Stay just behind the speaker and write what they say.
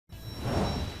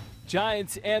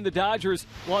Giants and the Dodgers.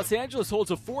 Los Angeles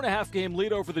holds a 4.5-game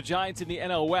lead over the Giants in the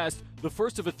NL West, the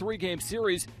first of a 3-game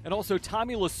series, and also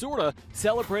Tommy Lasorda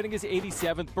celebrating his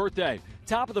 87th birthday.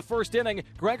 Top of the first inning,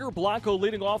 Gregor Blanco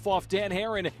leading off Dan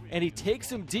Herron, and he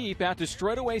takes him deep out to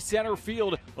straightaway center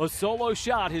field. A solo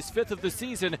shot, his 5th of the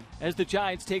season, as the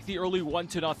Giants take the early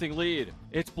 1-0 lead.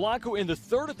 It's Blanco in the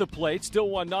 3rd at the plate, still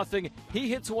 1-0. He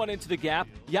hits one into the gap.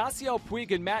 Yasiel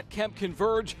Puig and Matt Kemp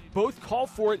converge. Both call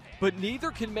for it, but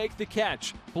neither can make the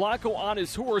catch. Blanco on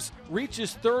his horse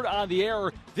reaches 3rd on the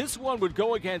error. This one would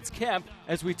go against Kemp.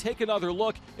 As we take another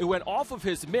look, it went off of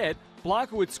his mitt.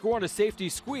 Blanco would score on a safety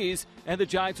squeeze, and the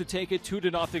Giants would take a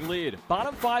 2-0 lead.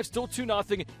 Bottom 5, still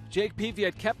 2-0. Jake Peavy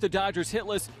had kept the Dodgers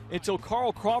hitless until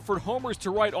Carl Crawford homers to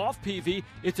right off Peavy.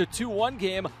 It's a 2-1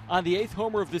 game on the 8th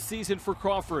homer of the season for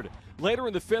Crawford. Later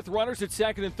in the 5th, runners at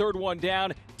 2nd and 3rd, one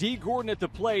down. D. Gordon at the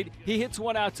plate. He hits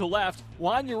one out to left.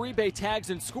 Juan Uribe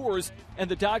tags and scores, and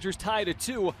the Dodgers tie it at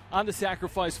 2 on the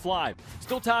sacrifice fly.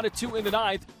 Still tied at 2 in the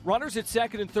 9th. Runners at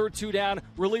 2nd and 3rd, 2 down.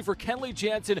 Reliever Kenley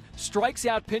Jansen strikes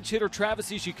out pinch hitter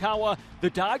Travis Ishikawa. The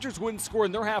Dodgers wouldn't score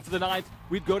in their half of the 9th.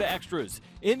 We'd go to extras.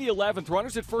 In the 11th,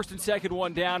 runners at 1st and 2nd,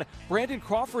 1 down. Brandon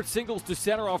Crawford singles to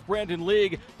center off Brandon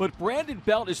League, but Brandon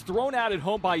Belt is thrown out at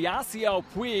home by Yasiel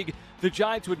Puig. The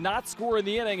Giants would not score in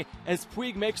the inning as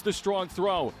Puig makes the strong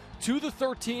throw. To the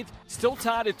 13th, still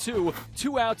tied at 2.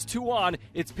 2 outs, 2 on.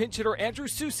 It's pinch hitter Andrew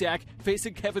Susac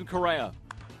facing Kevin Correa.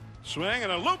 Swing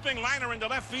and a looping liner into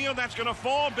left field. That's going to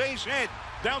fall, base hit.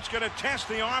 Belt's going to test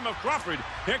the arm of Crawford.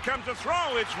 Here comes the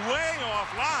throw. It's way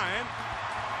off line.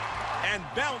 And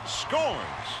Belt scores.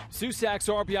 Susac's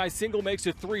RBI single makes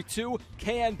it 3-2.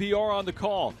 KNBR on the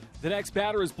call. The next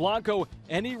batter is Blanco,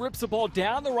 and he rips the ball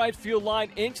down the right field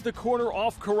line into the corner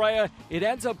off Correa. It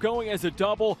ends up going as a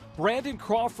double. Brandon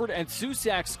Crawford and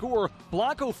Susac score.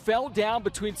 Blanco fell down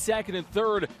between 2nd and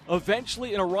 3rd.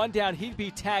 Eventually, in a rundown, he'd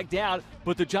be tagged out,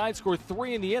 but the Giants score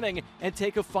 3 in the inning and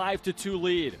take a 5-2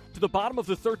 lead. To the bottom of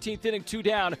the 13th inning, 2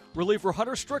 down. Reliever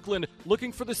Hunter Strickland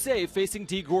looking for the save facing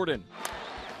D. Gordon.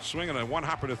 Swinging a one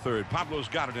hopper to 3rd. Pablo's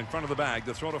got it in front of the bag.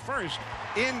 The throw to 1st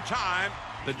in time.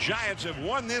 The Giants have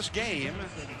won this game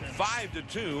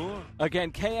 5-2.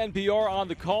 Again, KNBR on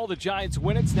the call. The Giants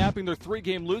win it, snapping their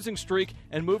 3-game losing streak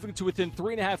and moving to within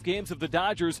 3.5 games of the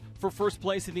Dodgers for first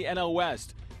place in the NL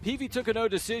West. Peavy took a no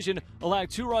decision, allowing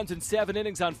 2 runs in 7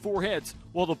 innings on 4 hits,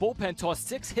 while the bullpen tossed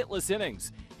 6 hitless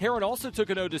innings. Herron also took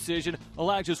a no decision,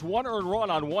 allowing just 1 earned run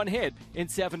on 1 hit in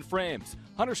 7 frames.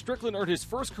 Hunter Strickland earned his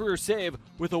first career save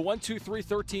with a 1-2-3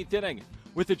 13th inning.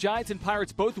 With the Giants and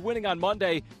Pirates both winning on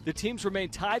Monday, the teams remain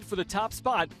tied for the top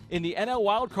spot in the NL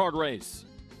wildcard race.